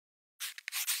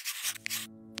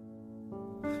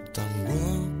当我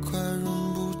快忍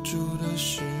不住的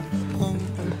时候，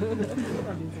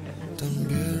当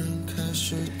别人开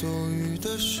始多余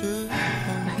的时候，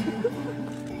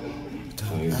当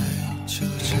爱悄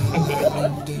悄来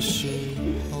临的时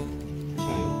候，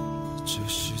这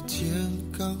时天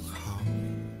刚好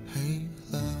黑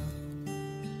了。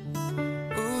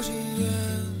无尽言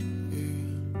语，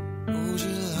无尽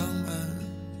浪漫，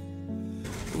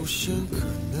无限可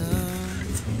能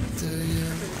的夜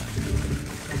晚。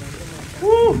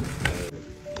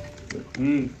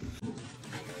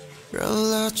让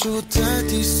蜡烛代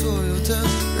替所有的，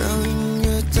让音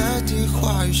乐代替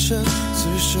话语声，此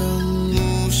生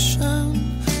无声，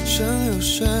声有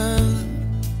声。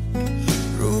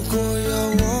如果要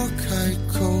我开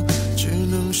口，只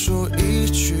能说一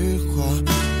句话，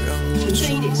让我沉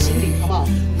顺一点心灵，好不好？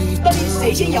到底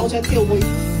谁先摇出来这个尾？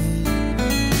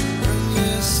让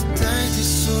yes 代替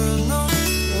所有 no，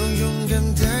 让勇敢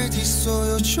代替所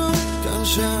有穷，刚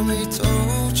下眉头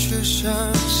却上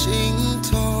心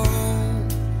头。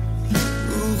如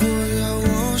果要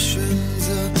我选择，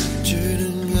只能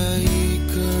爱一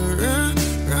个人，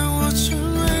让我成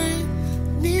为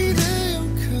你的有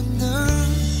可能。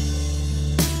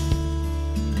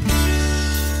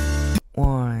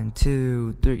One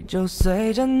two three， 就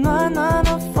随着暖暖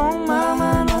的风慢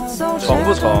慢的走，从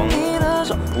不从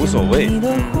无所谓，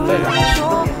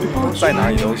在哪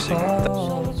里都行。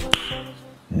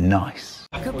Nice。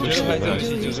我觉得拍这部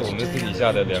戏就是我们私底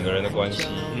下的两个人的关系，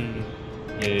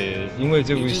也因为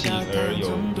这部戏而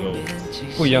有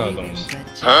不一样的东西。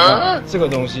这个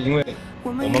东西，因为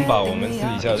我们把我们私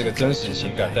底下这个真实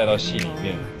情感带到戏里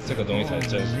面，这个东西才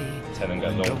真实，才能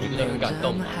感动。很感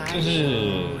动吗？就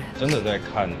是真的在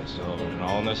看的时候，然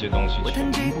后那些东西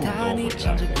全部都回来了。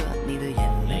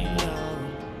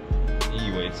你以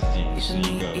为自己是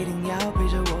一个，你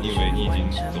以为你已经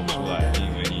走出来，你以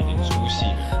为你已经出戏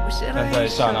了，但在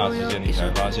刹那之间，你才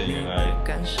发现原来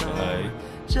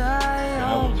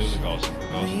我就是高兴的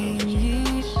那个东西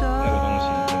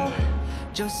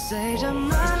真的。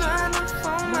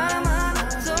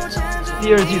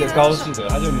第二季的高士德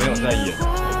他就没有在演，我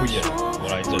不演，我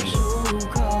来真的。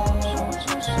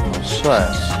好帅啊！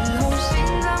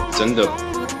真的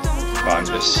把你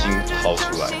的心掏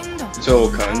出来。就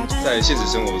可能在现实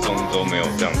生活中都没有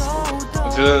这样子，我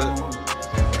觉得，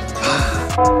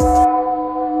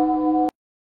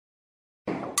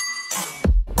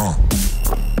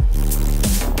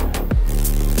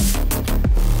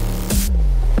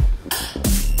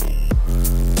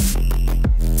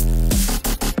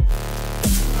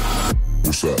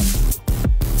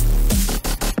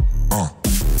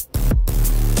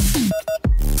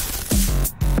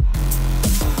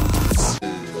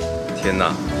天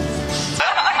哪！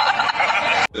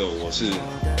我是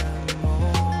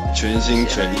全心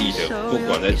全意的，不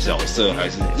管在角色还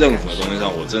是任何东西上，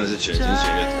我真的是全心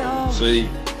全意的投入，所以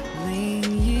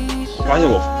我发现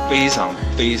我非常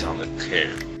非常的 care。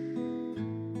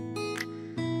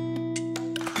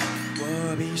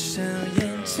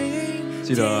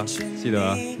记得时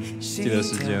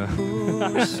间了。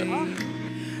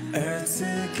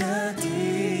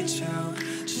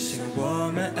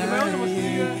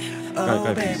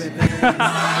盖鼻子。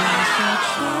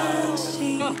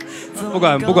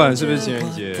不管是不是情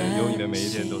人节，有你的每一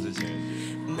天都是情人节。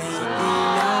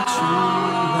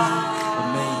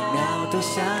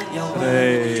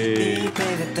对，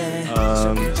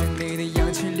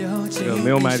这个没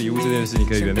有买礼物这件事，你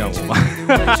可以原谅我吗？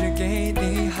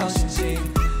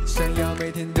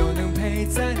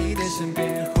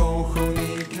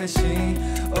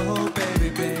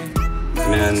你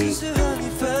们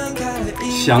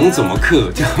想怎么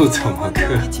嗑就怎么嗑，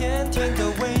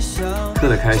嗑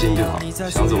得开心就好，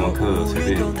想怎么嗑随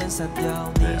便。对啊，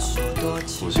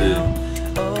我是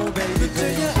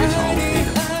非常 OK 的，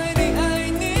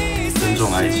尊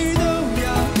重爱情。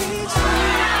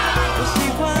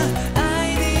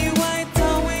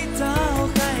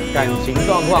感情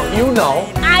状况 ，You know，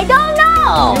 I don't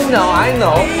know， You know I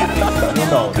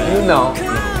know，You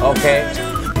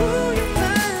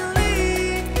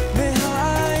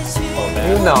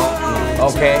know，OK。You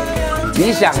know，OK，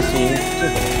 理想型是什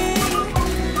么？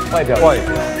外表，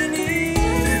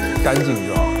干净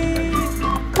就好，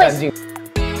干净。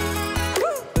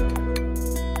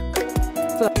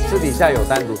这私底下有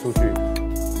单独出去？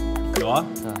有啊，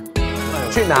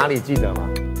去哪里记得吗？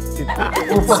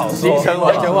不好说，行程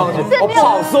完全忘记，我不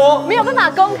好说，没有办法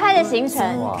公开的行程。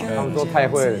哇，他们都太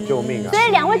会了，救命啊！所以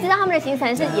两位知道他们的行程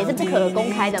也是不可公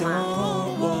开的吗？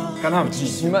跟他们记，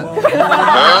你们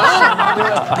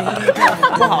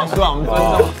不好说，我们尊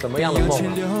重什么样的梦？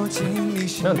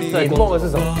你梦的是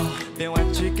什么？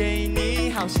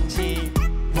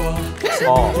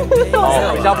哦，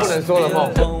比较不能说的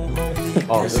梦。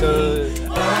哦，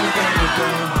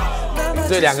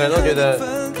所以两个人都觉得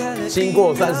经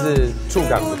过算是触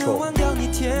感不错。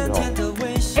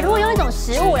如果用一种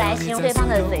食物来形容对方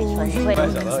的嘴唇，你会想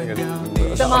到一个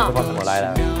什么？什么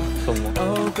来？什么？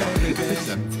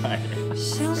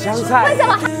香菜。为什么？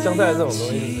香菜这种东西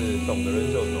就是懂的人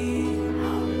就懂。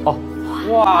哦，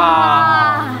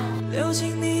哇！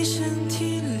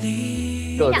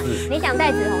各自。你想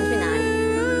带子彤去哪里？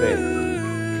对。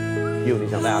你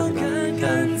想带他去哪里？想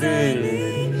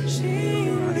去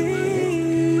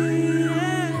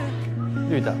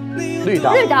绿岛。绿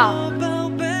岛。绿岛。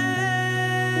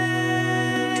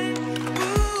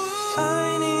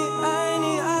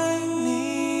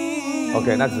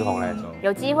OK， 那子红嘞？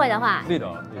有机会的话，绿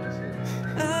岛。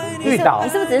绿岛。你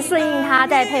是不是只是顺应他，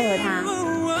在配合他？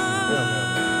没有。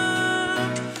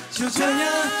就这样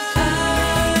爱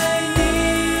你，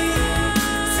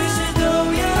随时都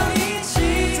要一起。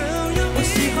我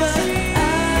喜欢爱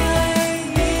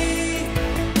你，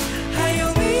还有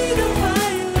你的怀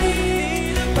里，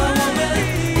把我们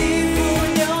衣服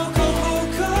纽扣后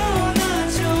扣，那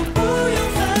就不用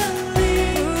分离。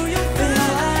为了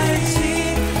爱情，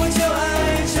我就爱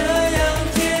这样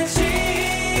贴近，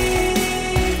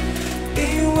因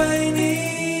为你。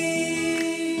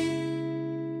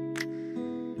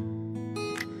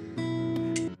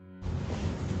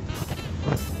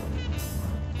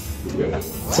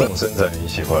这种身材你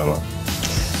喜欢吗？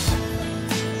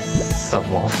什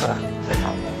么？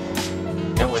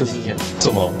就是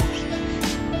这么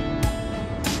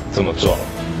壮，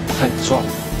太壮。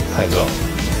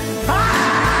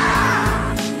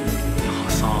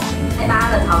给大家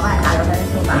的炒饭打个分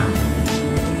数吧。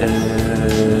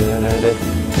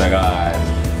大概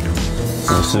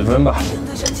50分吧。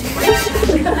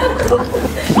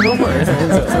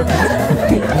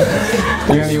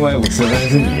因为另外50分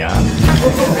是你啊，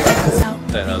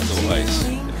带他做坏事。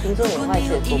听说你坏事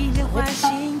做不好。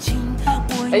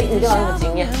哎，你干嘛那么惊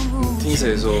讶？听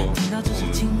谁说我们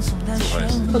做坏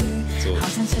事？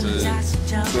就是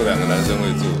做两个男生会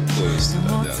做的事的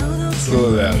这样，做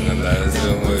两个男生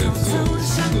会做事。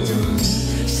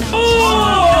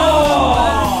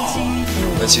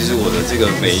那其实我的这个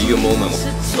每一个 moment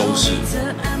都是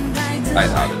爱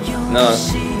他的。那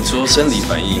你说生理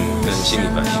反应跟心理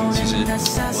反应，其实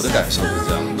我的感受是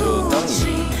这样：就当你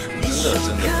真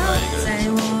的不爱一个人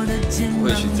的时候，不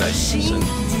会去在意生理的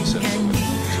问题，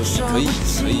就你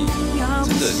可以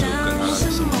真的就跟他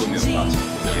什么都没有发生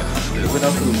过一样，对，为他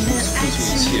付出一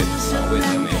切，然后为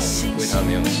他没有生理的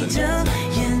可以。觉得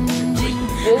你自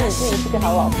己是个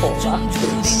好老婆吧？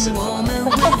是，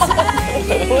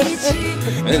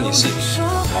反正你是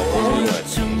老婆是另外的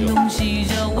成就。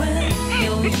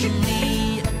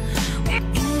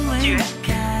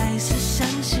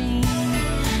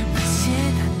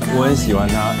我很喜欢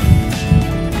他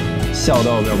笑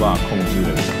到没有办法控制的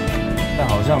人，但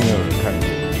好像没有人看过。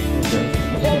对，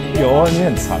有啊，你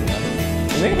很惨啊，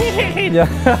你那个嘿嘿嘿的。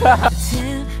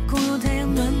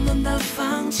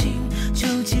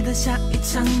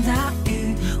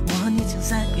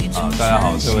好，大家好，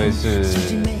这位是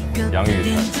杨宇腾，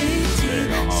对，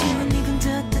然后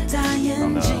长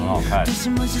得很好看，怎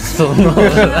么了？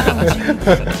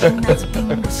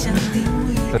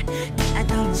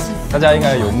大家应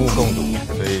该有目共睹，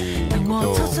所以就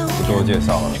不多介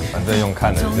绍了，反正用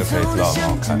看的就可以知道很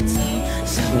好看。你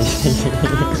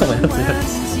干嘛要这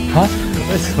样？啊？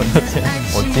为什么要这样？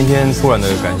我今天突然的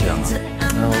感想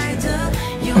啊，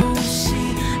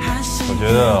我觉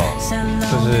得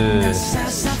就是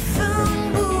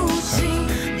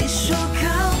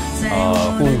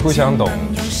互相懂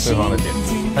对方的点，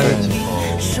但是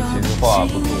其实话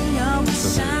不多，就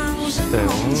是对我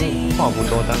们话不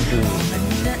多，但是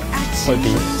会彼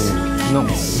此弄一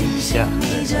下，对，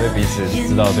会彼此知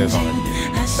道对方的点，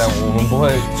但我们不会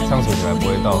相处起来不会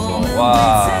到说哇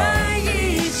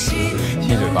七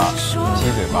嘴八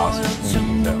舌这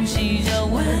样。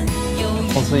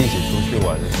上次一起出去玩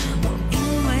的时候，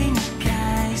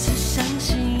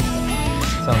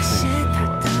上次一起出去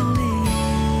玩。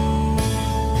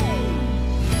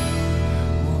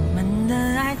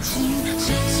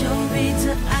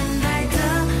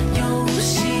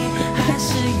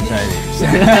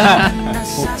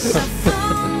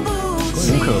无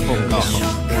可奉告。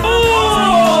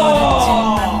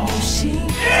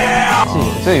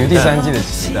这有第3季的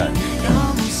期待。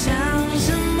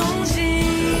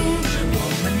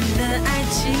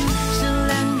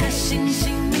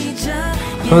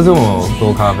喝这么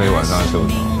多咖啡晚上就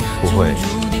不会。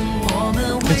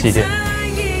是几点？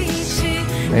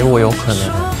我有可能。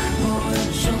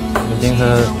你今天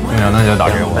那就打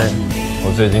给我。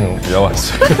我最近比较晚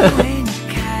睡。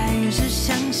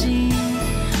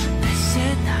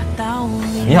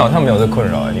你好像没有这困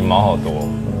扰，你毛好多，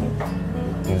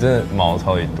你真的毛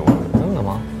超级多。真的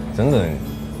吗？真的，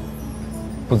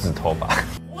不止头发。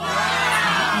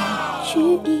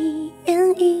一言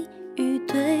一语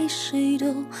对谁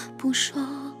都不说，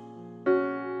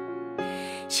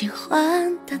喜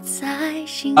欢他在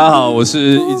心里。大家好，我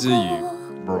是一只鱼。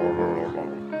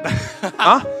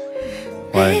啊！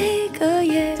我爱你。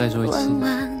再说一次。我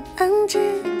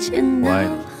爱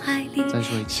你。再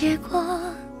说一次。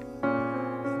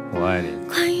我爱你。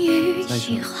关于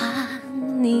喜欢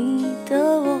你的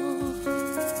我。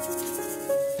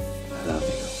I love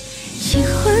you。喜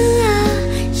欢啊，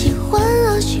喜欢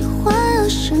啊，喜欢啊，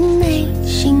是内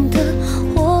心的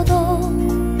活动。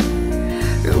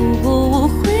如果我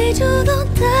会主动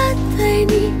的对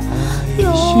你，又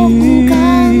不敢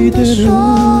不说。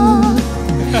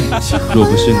若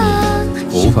不是你，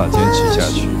我无法坚持下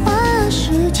去。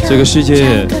这个世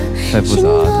界太复杂，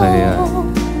太黑暗，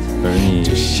而你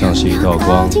像是一道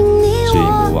光，指引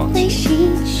我往前。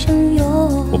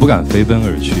我不敢飞奔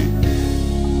而去，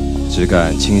只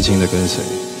敢轻轻地跟随。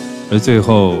而最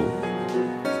后，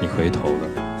你回头了。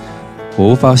我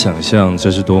无法想象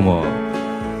这是多么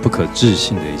不可置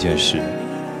信的一件事。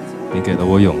你给了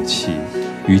我勇气，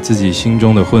与自己心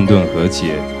中的混沌和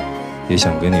解。也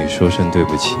想跟你说声对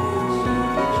不起，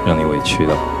让你委屈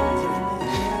了。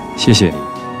谢谢你，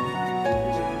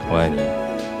我爱你。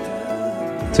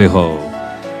最后，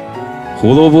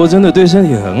胡萝卜真的对身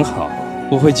体很好，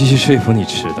我会继续说服你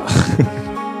吃的。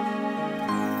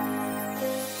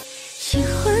喜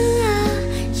欢啊，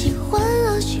喜欢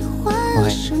啊，喜欢啊，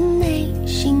是内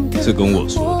心的。是跟我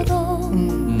说的，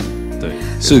对，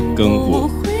是跟我